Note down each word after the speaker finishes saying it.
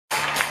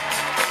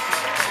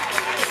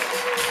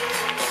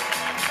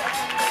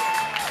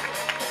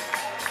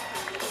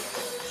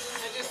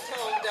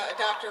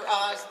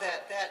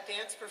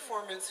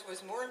performance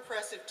was more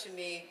impressive to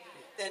me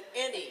than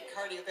any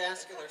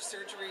cardiovascular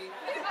surgery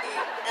he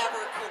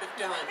ever could have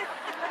done.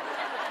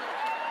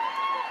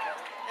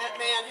 That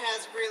man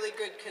has really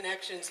good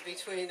connections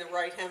between the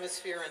right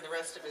hemisphere and the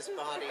rest of his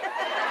body.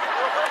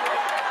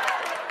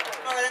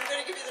 All right, I'm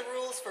going to give you the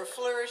rules for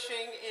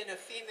flourishing in a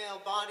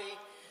female body.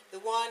 The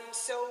one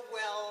so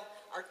well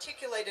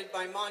articulated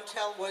by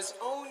Montel was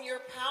own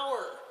your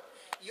power.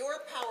 Your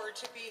power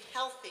to be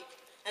healthy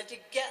and to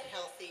get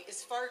healthy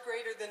is far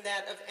greater than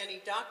that of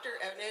any doctor,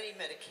 and any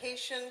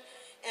medication,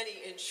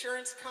 any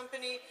insurance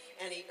company,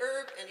 any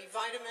herb, any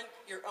vitamin.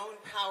 Your own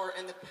power,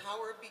 and the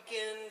power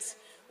begins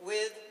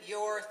with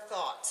your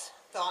thoughts.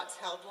 Thoughts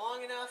held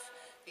long enough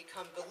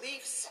become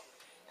beliefs,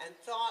 and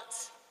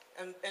thoughts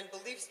and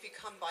beliefs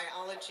become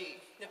biology.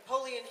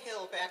 Napoleon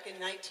Hill back in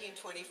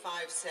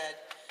 1925 said,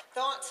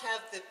 thoughts have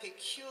the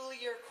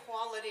peculiar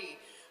quality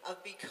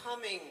of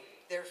becoming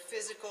their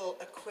physical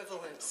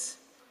equivalents.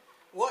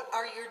 What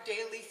are your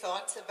daily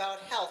thoughts about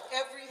health?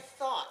 Every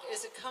thought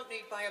is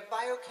accompanied by a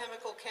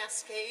biochemical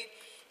cascade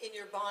in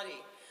your body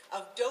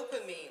of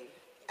dopamine,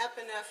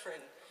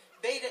 epinephrine,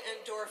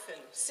 beta-endorphin,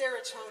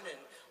 serotonin,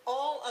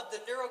 all of the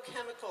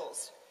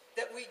neurochemicals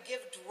that we give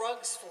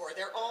drugs for.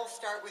 They all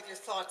start with your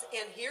thoughts.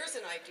 And here's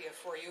an idea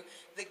for you.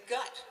 The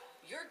gut,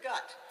 your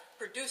gut,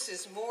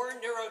 produces more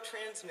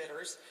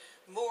neurotransmitters,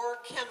 more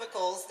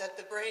chemicals that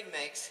the brain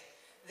makes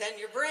than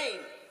your brain.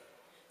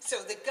 So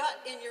the gut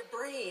in your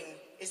brain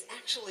is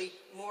actually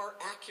more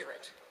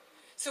accurate.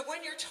 So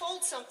when you're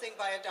told something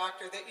by a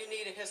doctor that you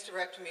need a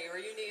hysterectomy, or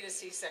you need a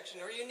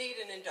C-section, or you need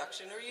an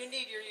induction, or you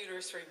need your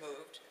uterus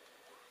removed,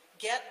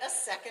 get a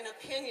second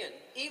opinion.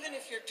 Even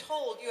if you're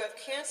told you have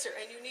cancer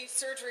and you need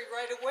surgery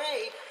right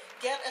away,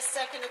 get a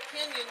second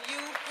opinion.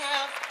 You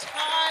have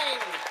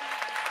time.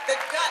 The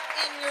gut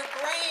in your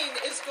brain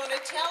is going to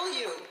tell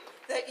you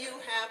that you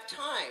have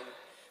time.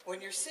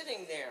 When you're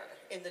sitting there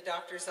in the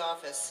doctor's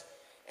office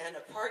and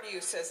a part of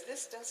you says,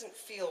 this doesn't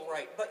feel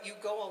right, but you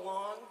go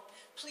along,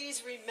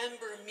 please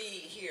remember me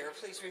here,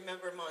 please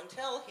remember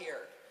Montel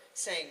here,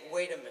 saying,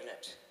 wait a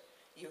minute,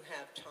 you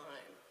have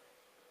time.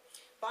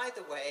 By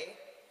the way,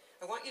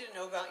 I want you to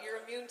know about your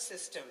immune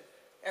system.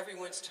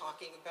 Everyone's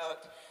talking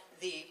about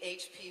the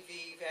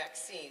HPV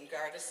vaccine,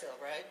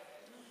 Gardasil, right?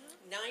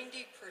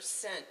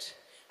 90%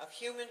 of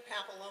human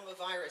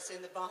papillomavirus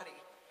in the body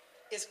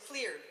is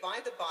cleared by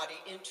the body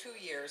in 2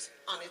 years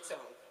on its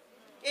own.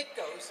 It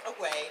goes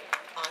away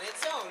on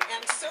its own,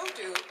 and so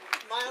do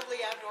mildly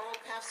abnormal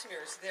pap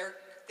smears.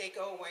 They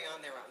go away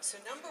on their own. So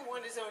number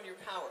one is own your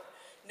power.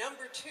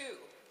 Number two,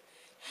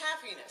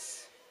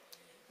 happiness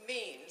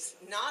means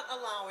not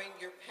allowing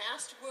your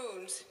past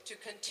wounds to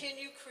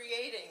continue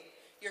creating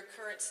your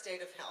current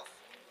state of health.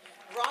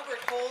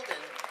 Robert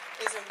Holden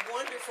is a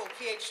wonderful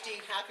PhD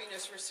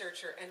happiness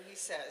researcher, and he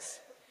says,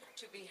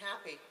 to be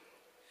happy,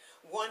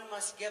 one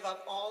must give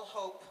up all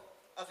hope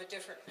of a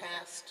different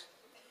past.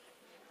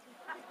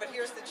 But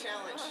here's the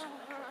challenge.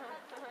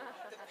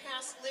 The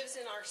past lives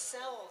in our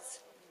cells.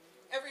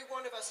 Every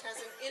one of us has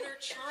an inner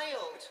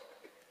child,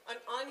 an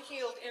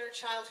unhealed inner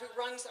child who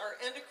runs our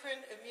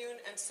endocrine, immune,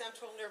 and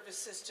central nervous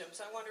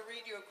systems. I want to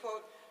read you a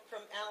quote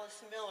from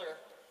Alice Miller,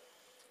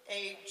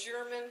 a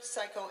German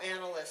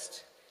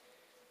psychoanalyst.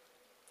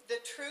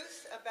 The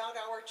truth about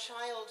our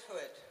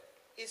childhood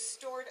is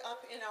stored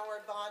up in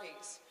our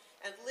bodies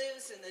and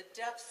lives in the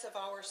depths of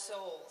our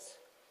souls.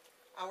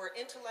 Our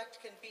intellect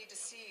can be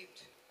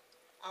deceived.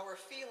 Our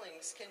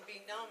feelings can be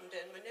numbed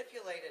and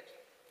manipulated.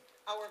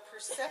 Our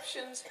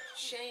perceptions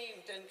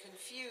shamed and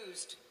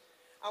confused.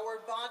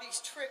 Our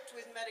bodies tricked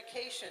with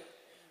medication,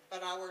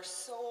 but our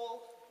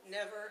soul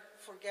never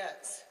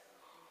forgets.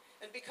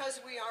 And because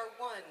we are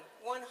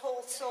one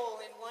whole soul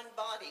in one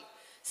body,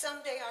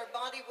 someday our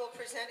body will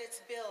present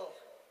its bill.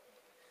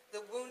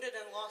 The wounded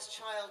and lost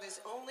child is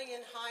only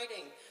in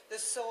hiding. The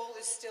soul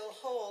is still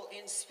whole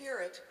in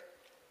spirit,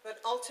 but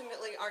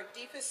ultimately our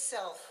deepest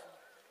self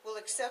will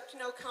accept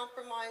no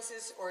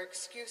compromises or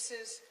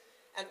excuses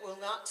and will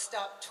not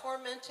stop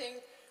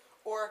tormenting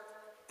or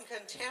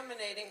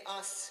contaminating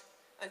us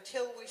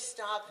until we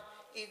stop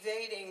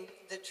evading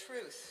the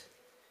truth.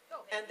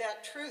 And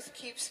that truth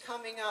keeps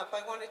coming up.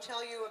 I want to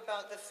tell you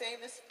about the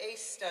famous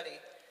ACE study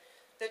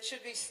that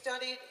should be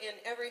studied in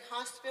every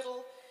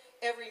hospital,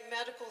 every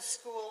medical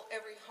school,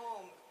 every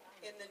home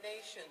in the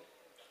nation.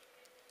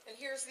 And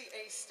here's the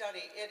ACE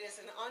study. It is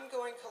an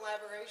ongoing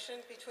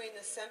collaboration between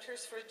the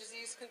Centers for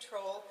Disease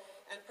Control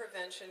and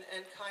Prevention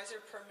and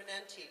Kaiser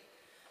Permanente.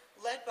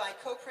 Led by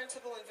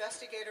co-principal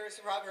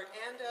investigators Robert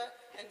Anda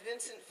and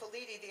Vincent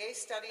Felitti, the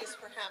ACE study is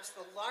perhaps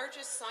the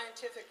largest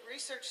scientific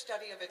research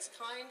study of its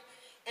kind,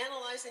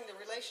 analyzing the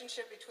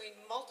relationship between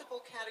multiple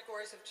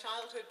categories of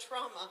childhood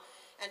trauma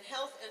and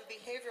health and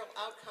behavioral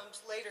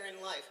outcomes later in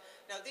life.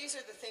 Now, these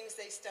are the things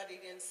they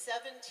studied in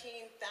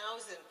 17,000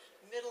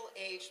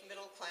 middle-aged,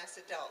 middle-class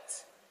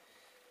adults.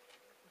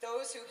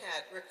 Those who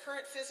had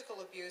recurrent physical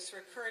abuse,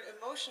 recurrent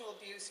emotional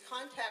abuse,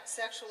 contact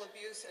sexual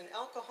abuse, an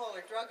alcohol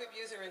or drug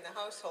abuser in the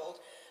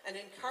household, an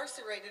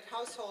incarcerated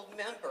household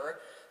member,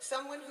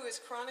 someone who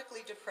is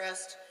chronically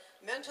depressed,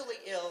 mentally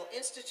ill,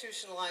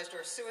 institutionalized,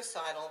 or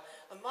suicidal,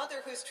 a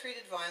mother who's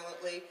treated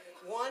violently,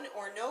 one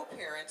or no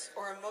parents,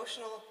 or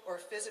emotional or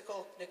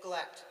physical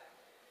neglect.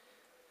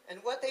 And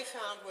what they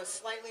found was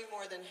slightly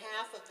more than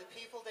half of the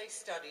people they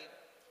studied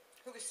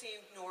who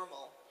seemed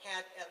normal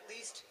had at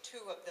least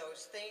two of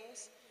those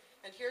things.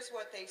 And here's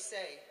what they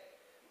say.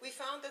 We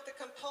found that the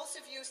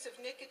compulsive use of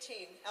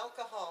nicotine,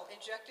 alcohol,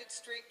 injected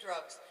street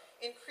drugs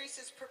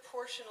increases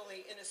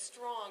proportionally in a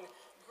strong,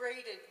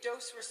 graded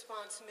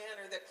dose-response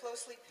manner that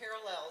closely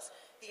parallels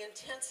the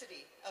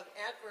intensity of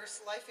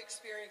adverse life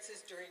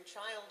experiences during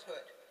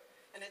childhood.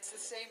 And it's the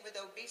same with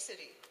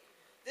obesity.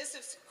 This,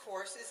 of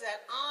course, is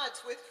at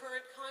odds with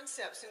current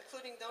concepts,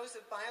 including those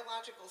of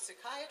biological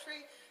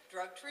psychiatry,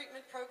 drug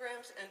treatment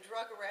programs, and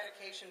drug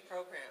eradication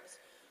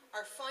programs.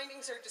 Our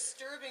findings are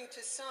disturbing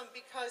to some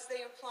because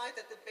they imply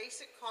that the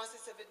basic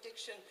causes of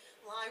addiction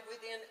lie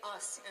within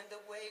us and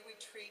the way we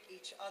treat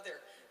each other,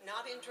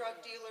 not in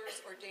drug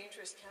dealers or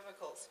dangerous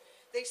chemicals.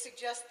 They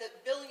suggest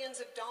that billions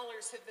of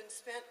dollars have been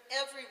spent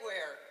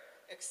everywhere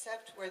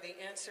except where the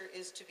answer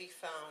is to be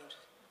found.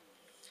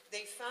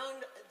 They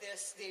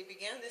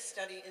began this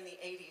study in the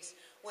 80s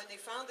when they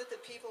found that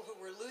the people who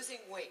were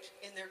losing weight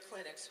in their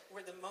clinics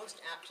were the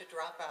most apt to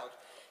drop out.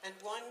 And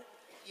one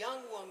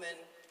young woman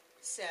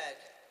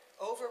said,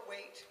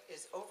 overweight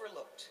is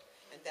overlooked,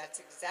 and that's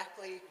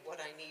exactly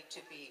what I need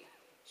to be.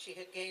 She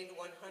had gained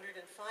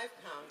 105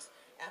 pounds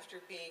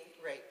after being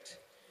raped.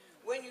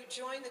 When you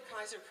join the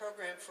Kaiser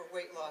program for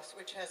weight loss,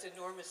 which has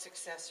enormous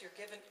success, you're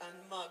given a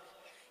mug,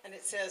 and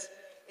it says,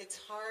 it's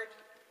hard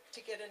to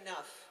get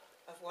enough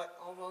of what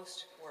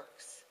almost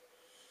works.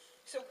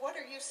 So what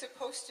are you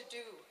supposed to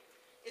do?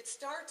 It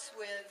starts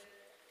with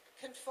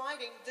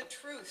confiding the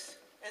truth.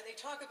 And they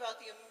talk about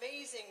the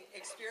amazing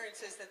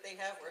experiences that they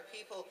have where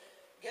people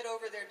get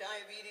over their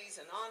diabetes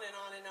and on and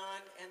on and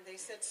on. And they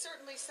said,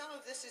 certainly some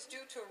of this is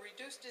due to a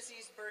reduced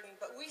disease burden,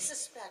 but we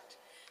suspect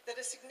that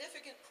a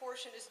significant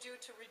portion is due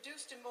to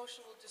reduced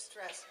emotional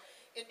distress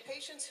in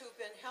patients who've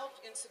been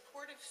helped in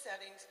supportive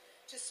settings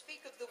to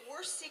speak of the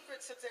worst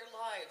secrets of their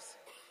lives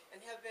and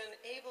have been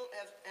able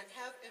and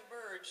have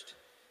emerged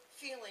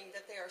feeling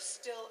that they are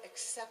still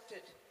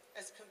accepted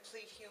as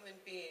complete human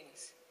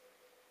beings.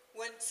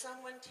 When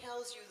someone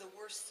tells you the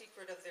worst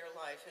secret of their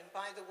life, and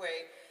by the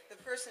way, the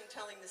person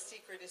telling the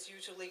secret is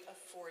usually a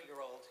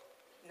 4-year-old,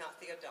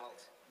 not the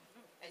adult,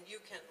 and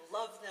you can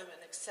love them and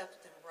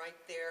accept them right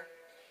there,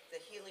 the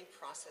healing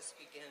process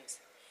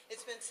begins.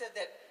 It's been said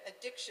that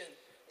addiction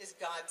is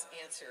God's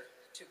answer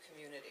to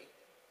community.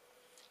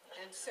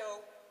 And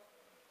so,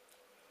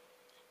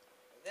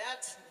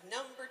 that's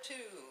number 2.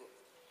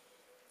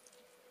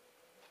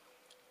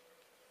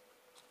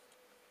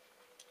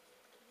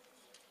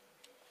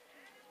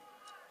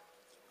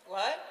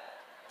 What?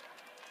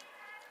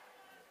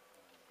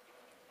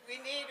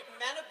 We need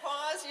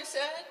menopause, you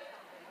said?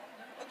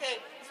 Okay,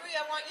 3,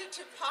 I want you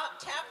to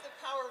tap the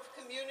power of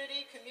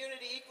community.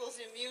 Community equals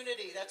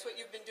immunity. That's what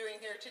you've been doing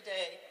here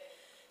today.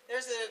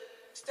 There's a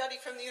study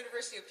from the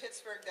University of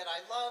Pittsburgh that I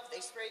love.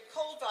 They sprayed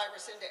cold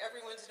virus into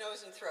everyone's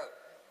nose and throat.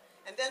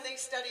 And then they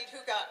studied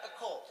who got a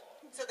cold.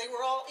 So they were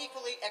all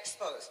equally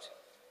exposed.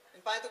 And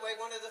by the way,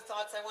 one of the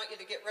thoughts I want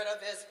you to get rid of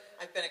is,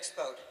 I've been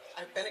exposed.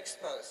 I've been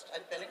exposed.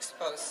 I've been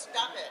exposed.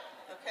 Stop it,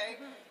 okay?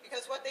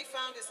 Because what they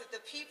found is that the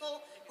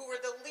people who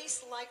were the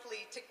least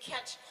likely to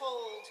catch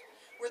cold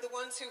were the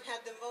ones who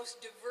had the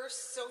most diverse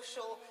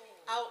social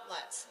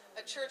outlets.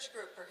 A church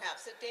group,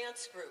 perhaps, a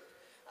dance group,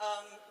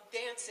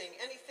 dancing,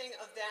 anything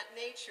of that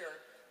nature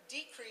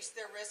decreased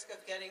their risk of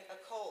getting a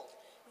cold.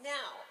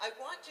 Now, I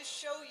want to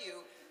show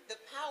you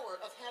the power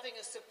of having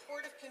a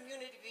supportive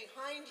community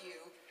behind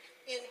you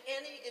in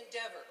any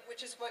endeavor,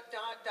 which is what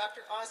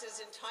Dr. Oz's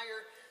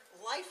entire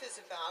life is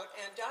about,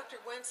 and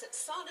Dr. Wentz at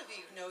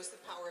Sonneview knows the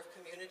power of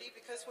community,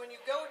 because when you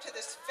go to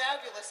this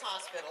fabulous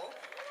hospital,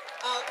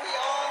 we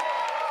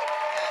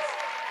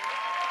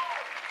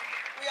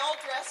all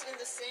dress in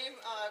the same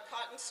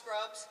cotton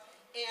scrubs,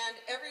 and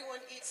everyone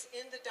eats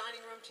in the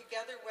dining room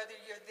together, whether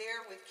you're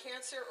there with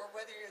cancer or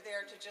whether you're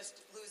there to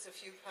just lose a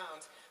few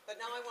pounds. But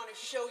now I want to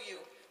show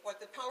you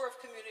what the power of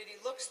community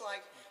looks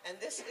like,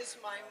 and this is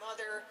my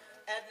mother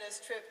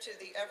Edna's trip to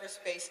the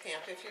Everest Base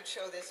Camp. If you'd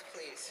show this,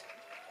 please.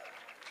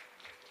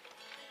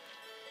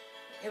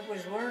 It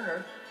was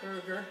Werner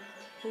Berger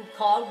who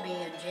called me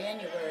in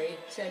January,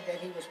 said that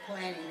he was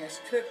planning this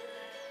trip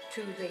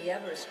to the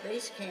Everest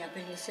Base Camp,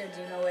 and he said,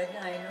 you know, Edna,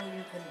 I know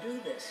you can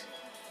do this.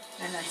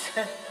 And I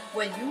said,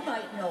 well, you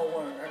might know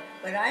Werner,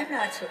 but I'm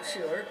not so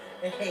sure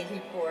at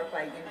 84 if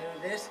I can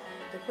do this.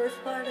 The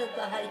first part of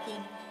the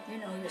hiking, you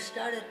know, you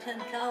start at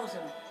 10,000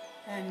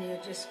 and you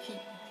just keep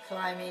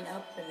climbing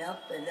up and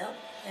up and up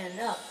and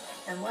up.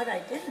 And what I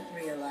didn't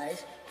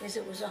realize is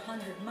it was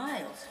 100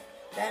 miles.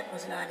 That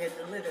was not in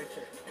the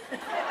literature.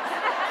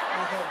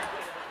 I had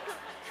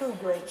 2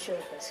 great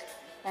Sherpas,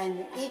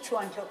 and each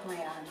one took me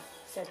on.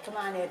 Said, come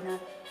on, Edna,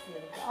 you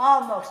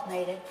almost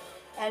made it.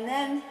 And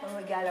then,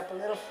 when we got up a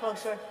little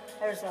closer,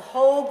 there's a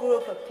whole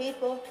group of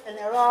people, and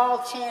they're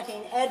all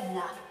chanting,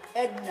 Edna,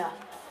 Edna.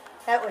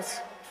 That was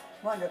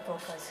wonderful,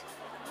 because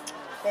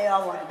They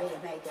all wanted me to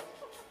make it.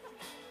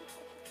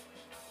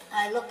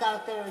 I look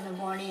out there in the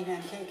morning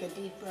and take a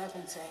deep breath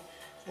and say,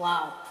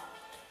 wow,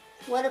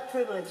 what a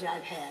privilege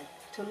I've had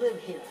to live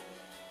here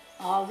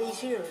all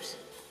these years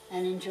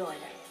and enjoy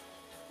it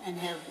and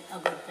have a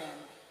good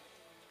family.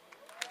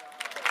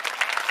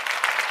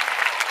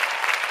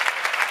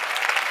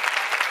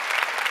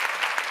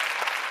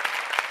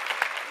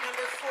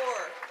 Number 4,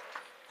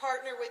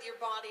 partner with your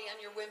body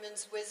and your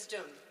women's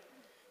wisdom.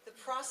 The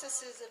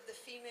processes of the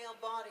female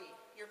body,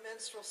 your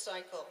menstrual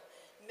cycle,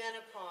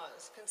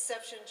 menopause,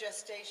 conception,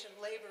 gestation,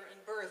 labor,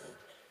 and birth,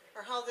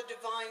 are how the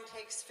divine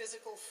takes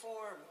physical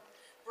form.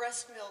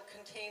 Breast milk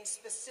contains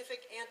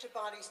specific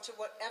antibodies to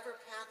whatever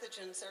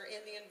pathogens are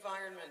in the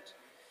environment.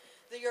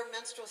 Your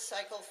menstrual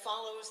cycle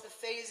follows the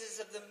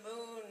phases of the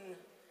moon.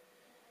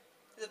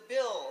 The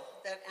bill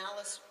that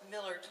Alice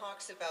Miller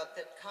talks about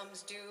that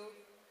comes due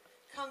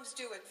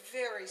at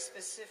very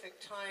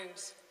specific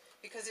times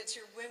because it's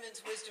your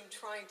women's wisdom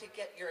trying to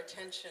get your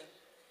attention.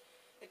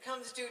 It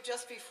comes due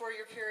just before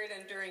your period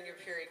and during your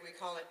period. We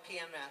call it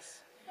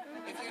PMS.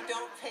 If you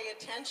don't pay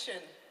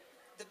attention,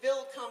 the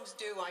bill comes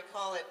due. I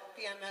call it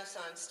PMS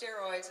on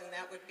steroids, and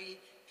that would be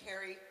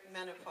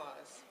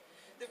perimenopause.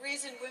 The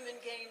reason women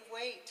gain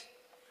weight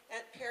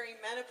at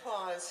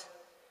perimenopause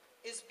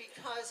is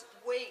because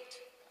weight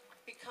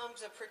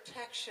becomes a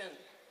protection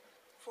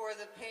for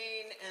the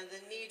pain and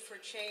the need for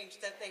change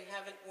that they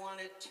haven't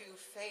wanted to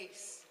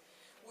face.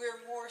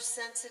 We're more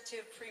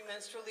sensitive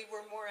premenstrually.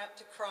 We're more apt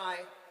to cry.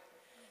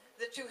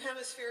 The two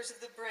hemispheres of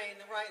the brain,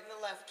 the right and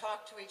the left,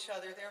 talk to each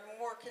other. There are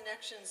more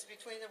connections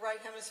between the right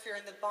hemisphere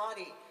and the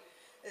body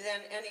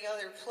than any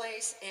other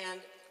place, and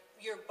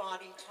your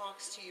body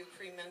talks to you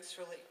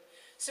premenstrually.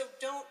 So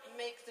don't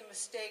make the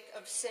mistake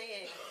of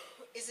saying,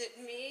 is it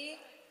me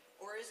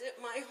or is it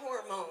my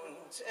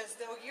hormones? As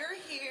though you're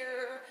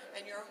here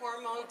and your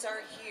hormones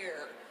are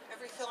here.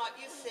 Every thought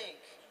you think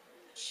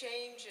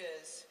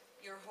changes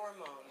your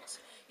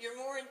hormones. You're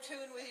more in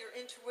tune with your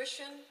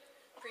intuition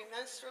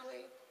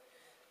premenstrually.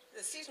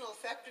 The seasonal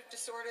affective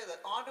disorder,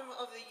 the autumn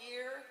of the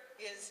year,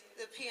 is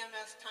the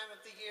PMS time of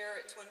the year.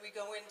 It's when we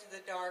go into the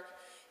dark.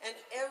 And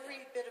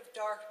every bit of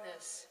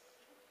darkness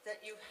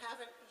that you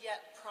haven't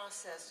yet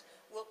processed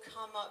will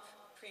come up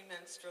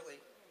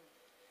premenstrually.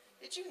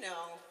 Did you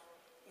know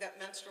that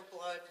menstrual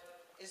blood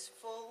is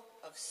full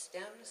of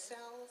stem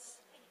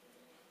cells?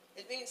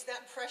 It means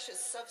that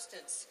precious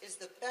substance is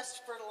the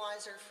best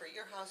fertilizer for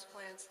your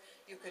houseplants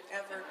you could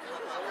ever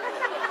come up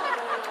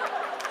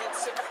with. It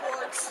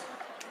supports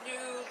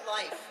new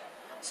life.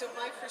 So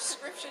my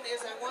prescription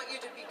is I want you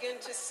to begin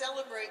to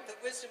celebrate the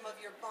wisdom of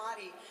your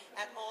body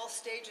at all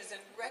stages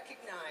and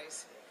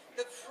recognize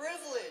the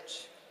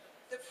privilege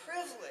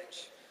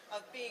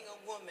of being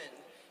a woman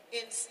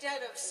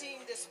instead of seeing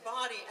this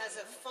body as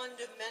a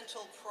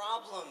fundamental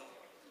problem.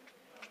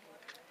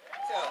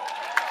 So,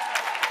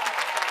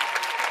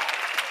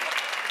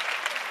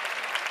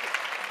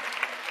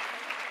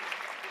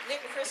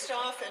 Nick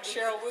Kristof and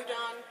Cheryl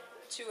Woodon,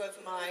 two of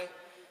my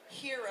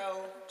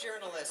hero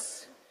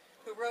journalists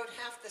who wrote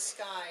Half the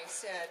Sky,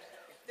 said,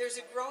 there's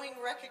a growing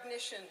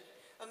recognition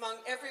among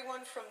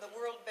everyone from the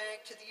World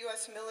Bank to the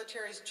U.S.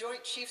 military's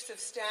Joint Chiefs of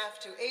Staff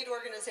to aid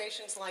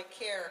organizations like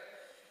CARE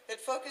that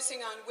focusing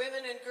on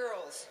women and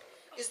girls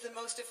is the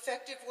most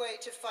effective way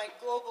to fight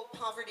global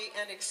poverty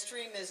and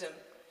extremism.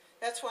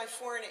 That's why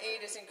foreign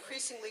aid is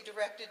increasingly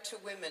directed to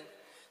women.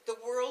 The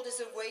world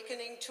is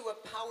awakening to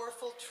a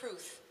powerful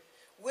truth.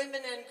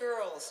 Women and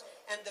girls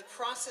and the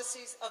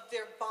processes of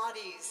their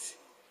bodies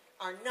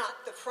are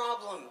not the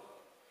problem.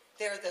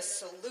 They're the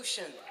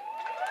solution. And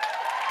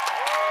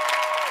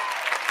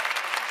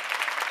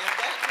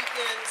that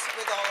begins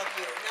with all of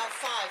you. Now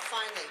 5,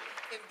 finally,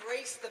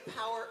 embrace the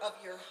power of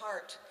your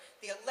heart.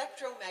 The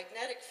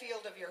electromagnetic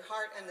field of your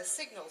heart and the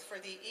signal for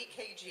the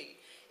EKG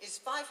is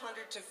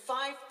 500 to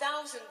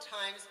 5,000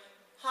 times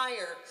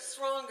higher,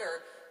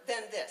 stronger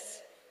than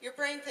this. Your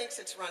brain thinks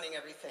it's running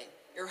everything.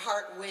 Your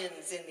heart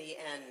wins in the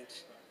end.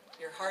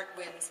 Your heart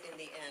wins in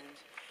the end.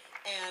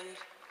 And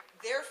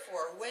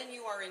therefore, when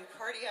you are in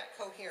cardiac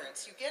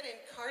coherence, you get in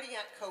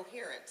cardiac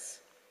coherence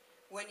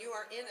when you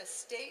are in a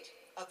state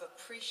of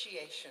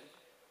appreciation.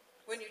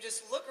 When you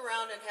just look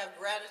around and have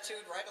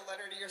gratitude, write a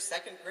letter to your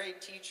second grade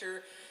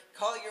teacher,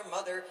 call your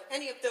mother,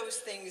 any of those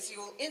things, you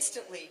will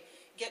instantly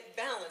get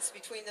balance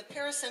between the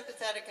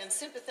parasympathetic and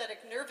sympathetic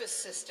nervous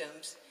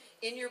systems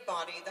in your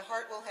body. The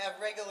heart will have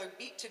regular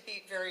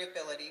beat-to-beat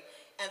variability,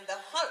 and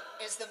the heart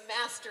is the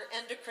master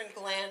endocrine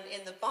gland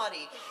in the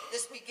body.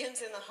 This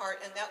begins in the heart,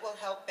 and that will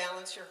help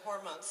balance your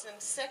hormones.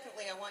 And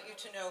secondly, I want you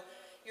to know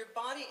your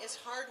body is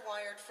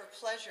hardwired for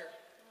pleasure.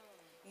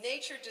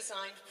 Nature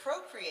designed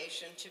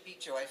procreation to be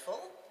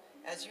joyful,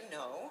 as you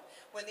know.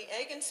 When the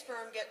egg and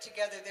sperm get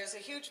together, there's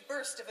a huge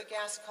burst of a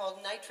gas called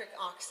nitric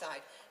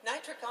oxide.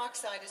 Nitric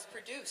oxide is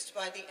produced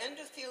by the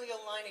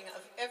endothelial lining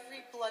of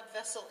every blood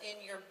vessel in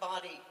your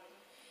body.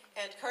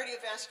 And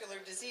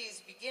cardiovascular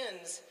disease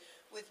begins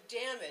with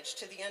damage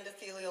to the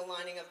endothelial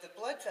lining of the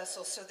blood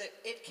vessel so that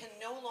it can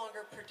no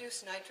longer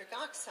produce nitric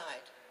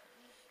oxide.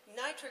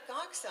 Nitric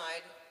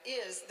oxide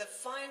is the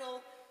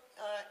final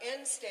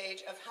end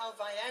stage of how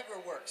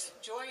Viagra works.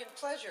 Joy and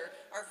pleasure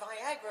are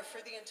Viagra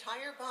for the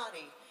entire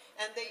body,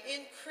 and they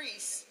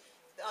increase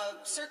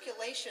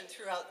circulation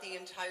throughout the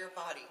entire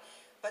body.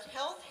 But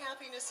health,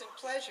 happiness, and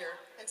pleasure,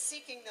 and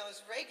seeking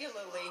those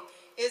regularly,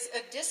 is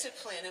a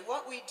discipline. And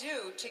what we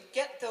do to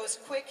get those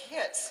quick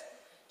hits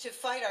to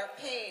fight our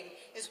pain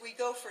is we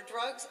go for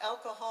drugs,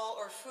 alcohol,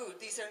 or food.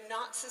 These are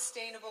not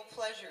sustainable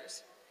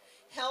pleasures.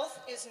 Health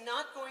is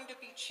not going to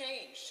be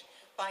changed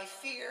by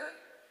fear,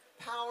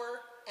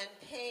 power, and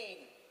pain.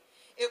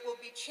 It will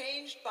be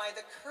changed by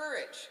the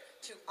courage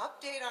to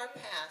update our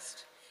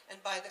past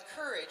and by the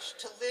courage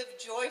to live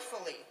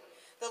joyfully.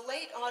 The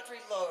late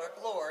Audre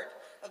Lorde,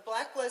 a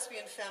black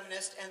lesbian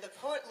feminist and the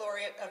poet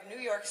laureate of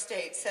New York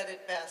State, said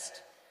it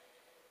best: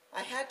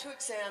 "I had to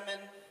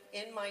examine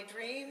in my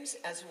dreams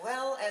as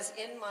well as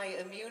in my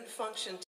immune function